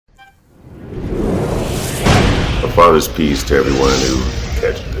Father's peace to everyone who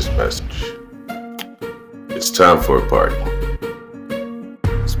catches this message. It's time for a party.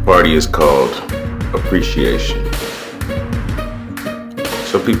 This party is called appreciation.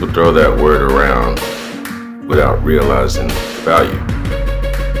 Some people throw that word around without realizing the value,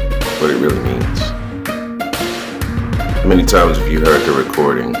 what it really means. How many times have you heard the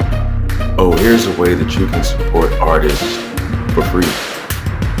recording, "Oh, here's a way that you can support artists for free"?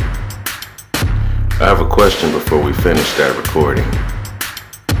 I have a question before we finish that recording.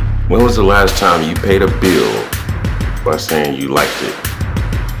 When was the last time you paid a bill by saying you liked it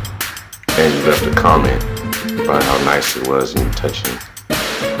and you left a comment about how nice it was and touching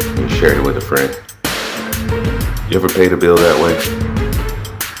and you shared it with a friend? You ever paid a bill that way?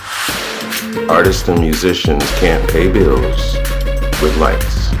 Artists and musicians can't pay bills with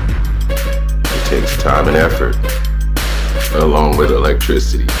likes. It takes time and effort, along with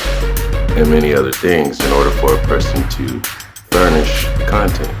electricity and many other things, in order for a person to furnish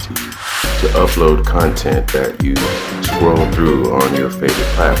content to you, to upload content that you scroll through on your favorite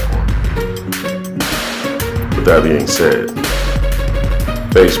platform. With that being said,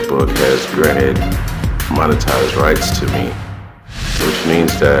 Facebook has granted monetized rights to me, which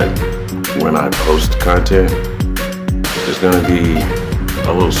means that when I post content, there's going to be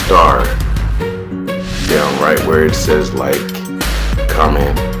a little star down right where it says like,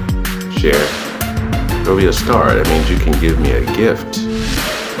 comment, share. There'll be a star. That means you can give me a gift.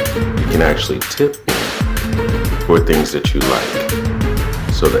 You can actually tip me for things that you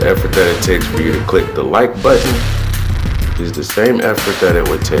like. So the effort that it takes for you to click the like button is the same effort that it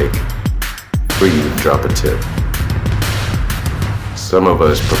would take for you to drop a tip. Some of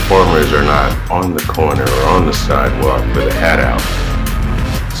us performers are not on the corner or on the sidewalk with a hat out.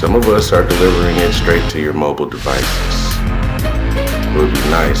 Some of us are delivering it straight to your mobile devices. It would be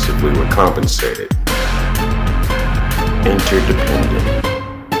nice if we were compensated. Interdependent.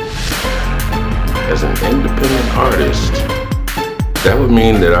 As an independent artist, that would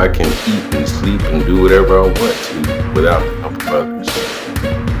mean that I can eat and sleep and do whatever I want to without the help of others.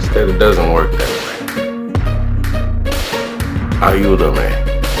 Instead, it doesn't work that way. Ayúdame.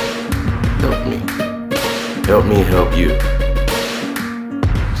 Help me. Help me help you.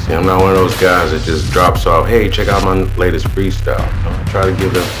 See, I'm not one of those guys that just drops off, "Hey, check out my latest freestyle." I try to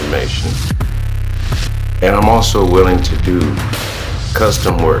give information. And I'm also willing to do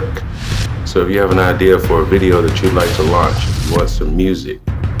custom work. So if you have an idea for a video that you'd like to launch, if you want some music,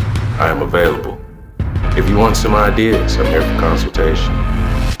 I am available. If you want some ideas, I'm here for consultation,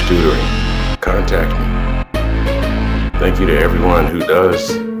 tutoring. Contact me. Thank you to everyone who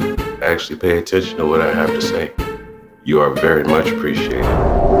does actually pay attention to what I have to say. You are very much appreciated.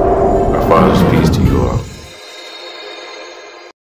 Our Father's peace to you all.